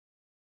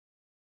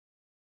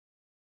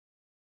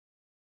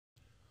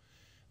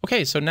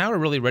Okay, so now we're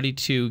really ready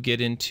to get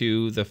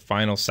into the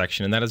final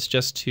section, and that is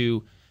just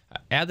to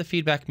add the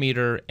feedback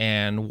meter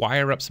and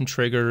wire up some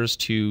triggers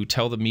to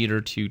tell the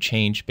meter to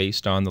change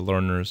based on the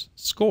learner's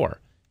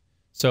score.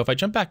 So if I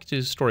jump back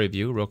to Story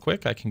View real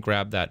quick, I can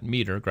grab that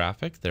meter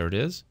graphic. There it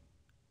is.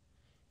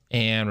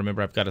 And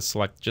remember, I've got to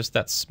select just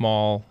that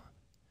small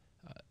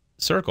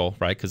circle,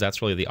 right? Because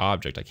that's really the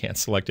object. I can't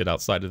select it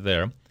outside of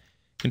there.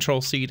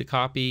 Control C to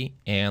copy,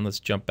 and let's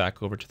jump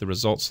back over to the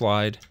results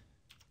slide.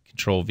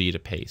 Control V to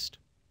paste.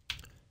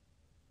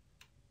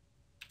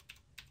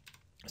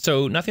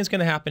 So nothing's going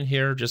to happen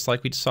here, just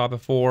like we saw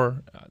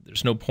before.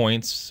 There's no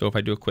points. So if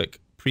I do a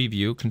quick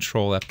preview,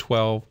 Control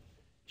F12,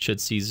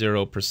 should see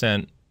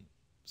 0%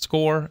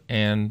 score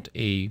and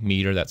a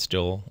meter that's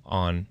still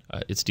on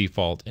its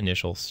default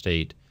initial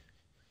state.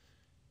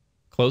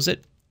 Close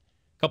it.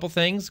 A couple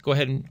things. Go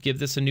ahead and give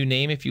this a new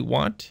name if you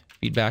want.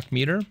 Feedback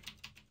meter.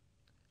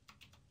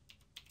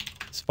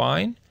 It's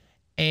fine.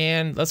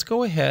 And let's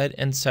go ahead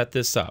and set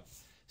this up.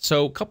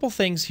 So a couple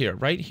things here.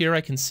 Right here I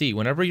can see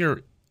whenever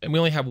you're, and we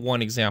only have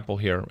one example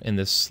here in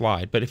this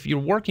slide, but if you're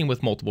working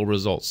with multiple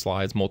results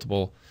slides,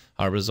 multiple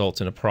results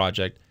in a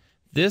project,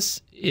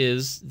 this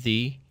is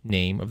the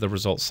name of the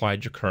results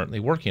slide you're currently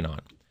working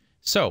on.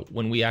 So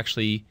when we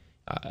actually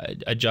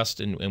adjust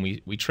and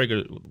we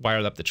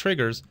wire up the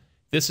triggers,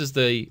 this is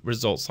the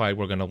results slide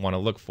we're going to want to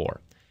look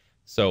for.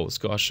 So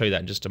I'll show you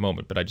that in just a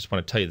moment, but I just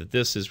want to tell you that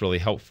this is really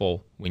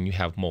helpful when you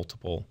have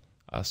multiple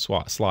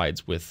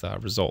slides with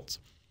results.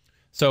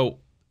 So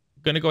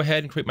I'm going to go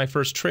ahead and create my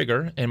first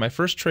trigger, and my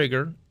first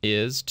trigger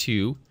is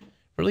to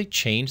really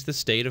change the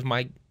state of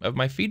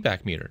my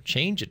feedback meter,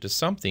 change it to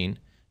something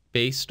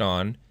based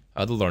on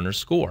the learner's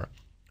score.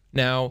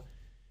 Now,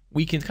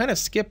 we can kind of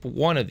skip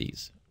one of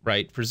these,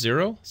 right? For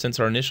 0, since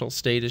our initial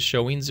state is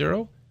showing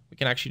 0, we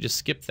can actually just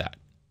skip that.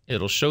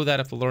 It'll show that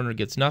if the learner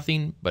gets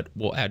nothing, but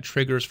we'll add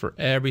triggers for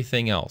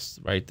everything else,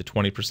 right? The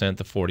 20%,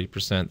 the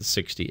 40%, the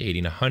 60, 80,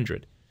 and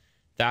 100.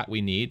 That we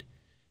need.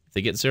 If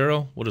they get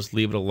 0, we'll just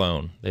leave it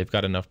alone. They've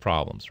got enough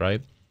problems,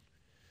 right?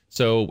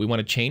 So we want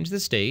to change the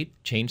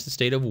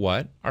state of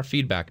what? Our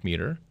feedback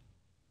meter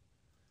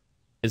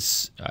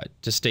is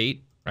to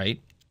state,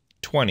 right,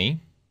 20,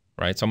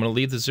 right? So I'm going to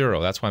leave the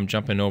 0. That's why I'm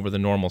jumping over the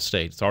normal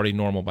state. It's already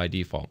normal by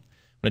default.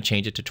 I'm going to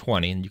change it to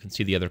 20, and you can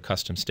see the other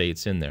custom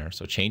states in there.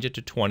 So change it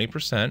to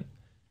 20%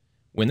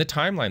 when the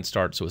timeline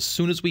starts. So as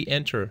soon as we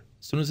enter,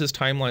 as soon as this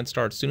timeline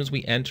starts, as soon as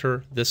we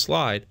enter this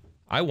slide,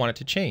 I want it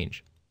to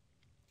change.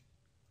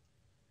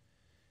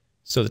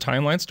 So the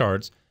timeline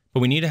starts,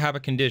 but we need to have a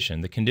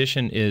condition. The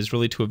condition is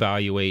really to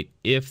evaluate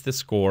if the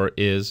score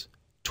is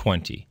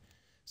 20.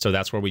 So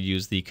that's where we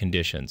use the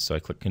conditions. So I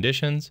click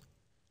conditions,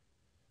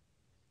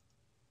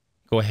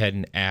 go ahead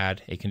and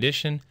add a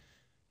condition.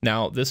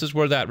 Now this is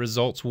where that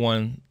results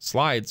one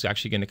slide is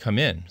actually going to come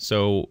in.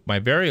 So my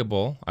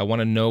variable, I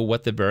want to know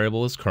what the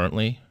variable is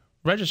currently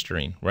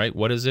registering, right?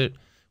 What is it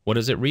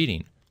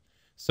reading?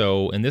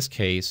 So in this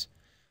case,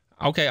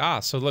 okay,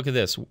 so look at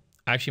this.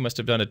 I actually must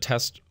have done a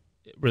test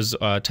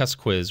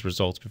quiz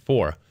results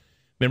before.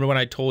 Remember when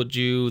I told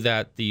you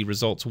that the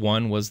results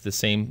 1 was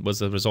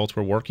the results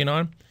we're working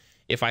on?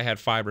 If I had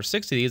 5 or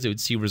 6 of these, it would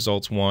see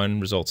results 1,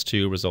 results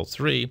 2, results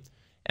 3.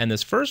 And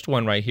this first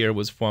one right here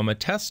was from a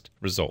test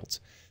results.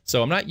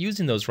 So I'm not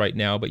using those right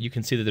now, but you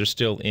can see that they're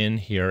still in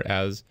here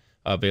as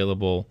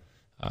available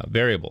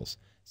variables.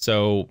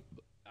 So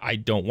I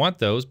don't want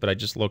those, but I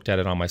just looked at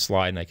it on my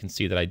slide and I can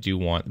see that I do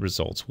want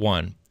results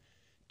 1.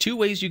 2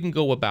 ways you can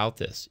go about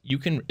this. You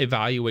can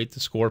evaluate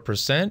the score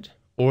percent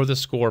or the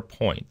score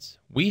points.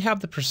 We have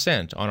the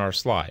percent on our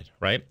slide,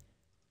 right?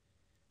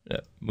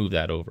 Move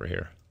that over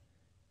here.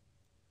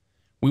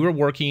 We were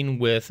working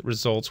with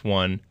results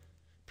 1%.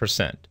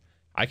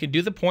 I could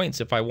do the points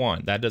if I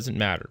want. That doesn't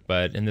matter.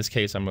 But in this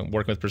case, I'm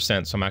working with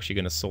percent, so I'm actually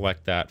going to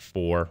select that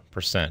for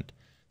percent.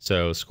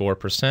 So score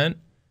percent,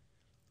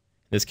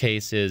 in this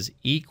case, is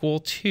equal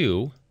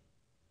to,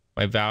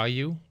 my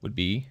value would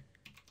be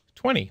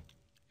 20.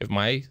 If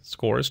my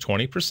score is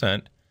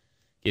 20%,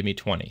 give me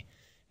 20.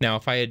 Now,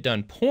 if I had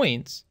done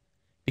points,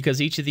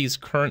 because each of these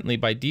currently,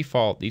 by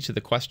default, each of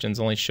the questions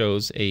only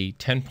shows a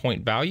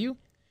 10-point value,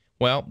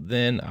 well,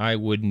 then I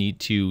would need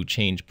to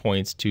change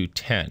points to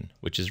 10,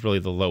 which is really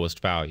the lowest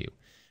value.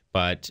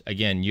 But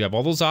again, you have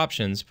all those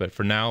options, but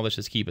for now, let's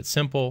just keep it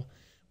simple.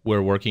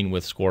 We're working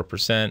with score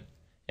percent,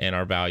 and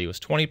our value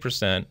is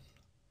 20%.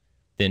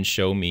 Then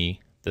show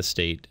me the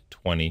state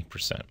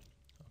 20%,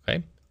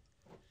 okay?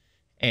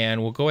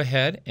 And we'll go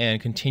ahead and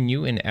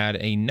continue and add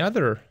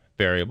another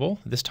variable,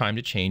 this time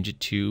to change it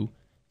to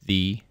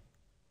the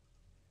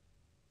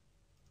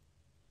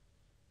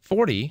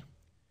 40,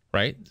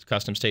 right?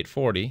 Custom state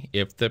 40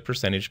 if the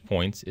percentage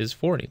points is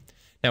 40.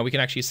 Now we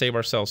can actually save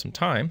ourselves some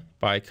time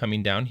by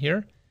coming down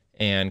here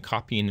and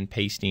copying and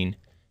pasting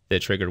the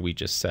trigger we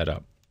just set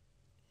up.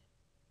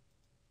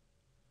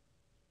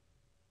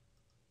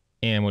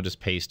 And we'll just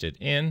paste it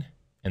in,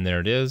 and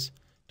there it is.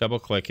 Double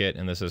click it,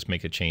 and let's just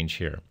make a change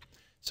here.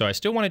 So I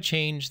still want to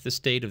change the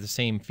state of the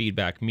same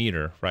feedback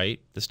meter, right?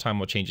 This time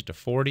we'll change it to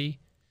 40.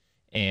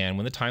 And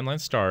when the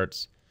timeline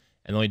starts,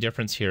 And the only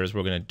difference here is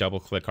we're going to double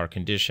click our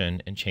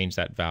condition and change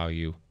that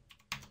value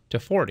to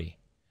 40,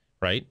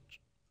 right?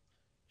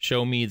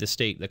 Show me the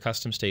state, the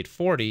custom state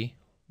 40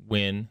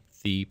 when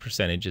the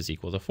percentage is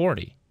equal to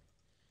 40,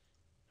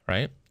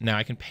 right? Now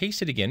I can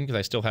paste it again because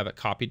I still have it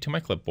copied to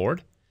my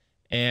clipboard,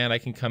 and I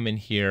can come in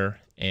here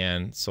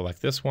and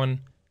select this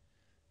one,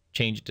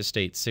 change it to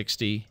state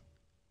 60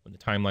 when the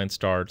timeline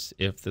starts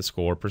if the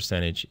score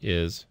percentage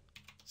is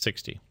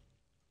 60,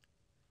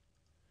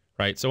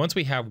 right? So once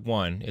we have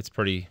one, it's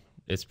pretty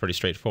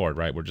straightforward,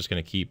 right? We're just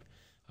going to keep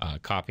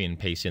copying and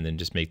pasting and then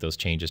just make those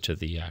changes to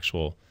the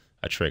actual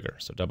trigger.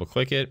 So double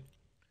click it,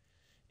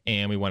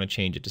 and we want to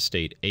change it to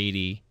state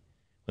 80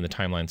 when the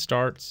timeline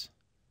starts.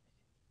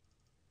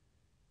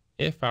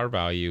 If our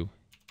value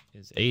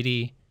is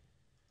 80,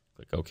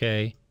 click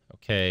OK,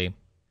 OK,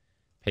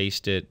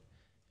 paste it,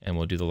 and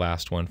we'll do the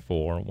last one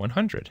for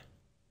 100.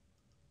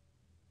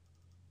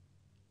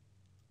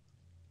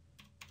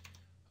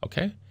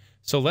 Okay,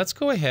 so let's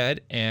go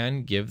ahead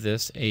and give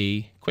this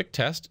a quick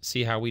test,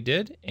 see how we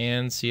did,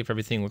 and see if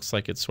everything looks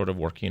like it's sort of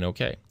working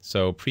okay.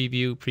 So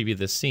preview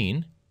this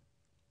scene.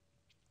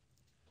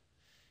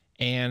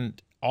 And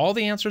all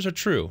the answers are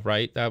true,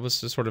 right? That was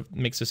just sort of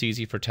makes this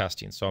easy for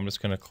testing. So I'm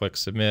just going to click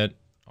submit.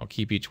 I'll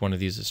keep each one of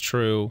these as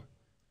true.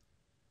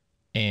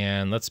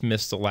 And let's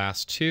miss the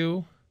last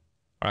two.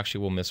 Or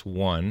actually, we'll miss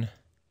one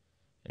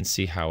and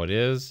see how it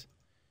is.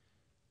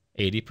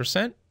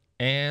 80%.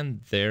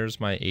 And there's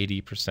my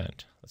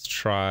 80%. Let's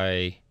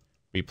try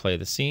replay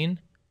the scene.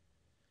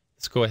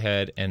 Let's go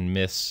ahead and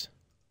miss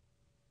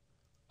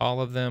all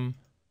of them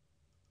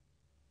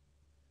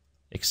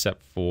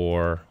except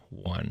for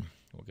one.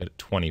 We'll get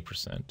a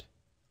 20%.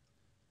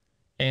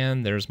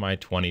 And there's my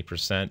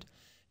 20%.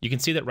 You can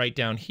see that right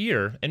down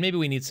here, and maybe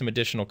we need some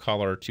additional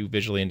color to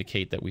visually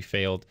indicate that we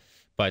failed,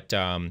 but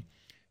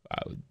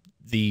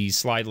the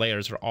slide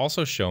layers are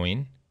also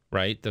showing,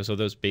 right? So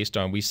those based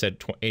on, we said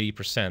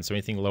 80%, so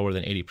anything lower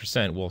than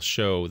 80% will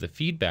show the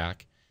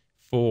feedback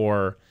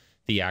for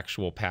the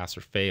actual pass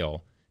or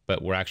fail,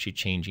 but we're actually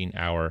changing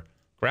our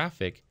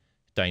graphic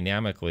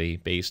dynamically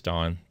based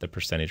on the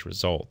percentage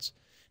results.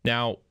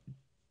 Now,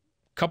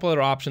 a couple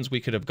other options we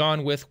could have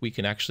gone with. We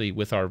can actually,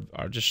 with our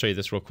just show you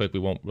this real quick, we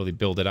won't really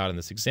build it out in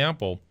this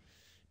example,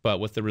 but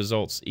with the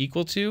results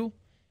equal to,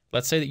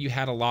 let's say that you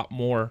had a lot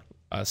more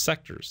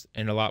sectors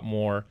and a lot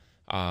more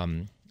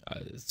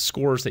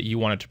scores that you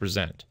wanted to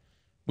present.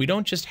 We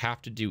don't just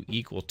have to do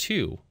equal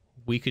to.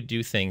 We could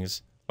do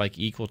things like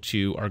equal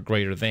to or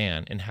greater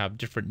than and have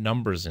different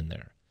numbers in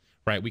there,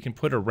 right? We can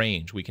put a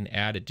range. We can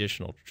add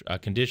additional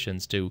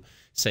conditions to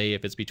say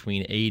if it's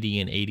between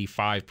 80 and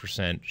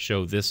 85%,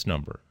 show this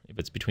number. If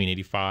it's between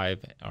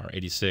 85 or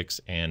 86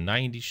 and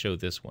 90, show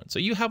this one. So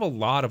you have a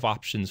lot of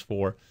options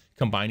for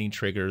combining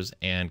triggers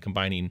and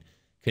combining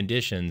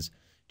conditions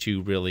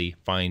to really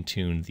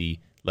fine-tune the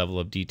level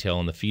of detail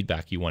and the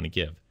feedback you want to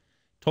give.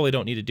 Totally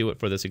don't need to do it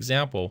for this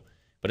example,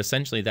 but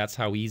essentially that's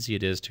how easy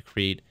it is to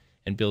create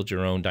and build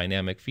your own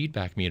dynamic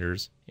feedback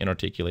meters in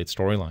Articulate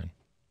Storyline.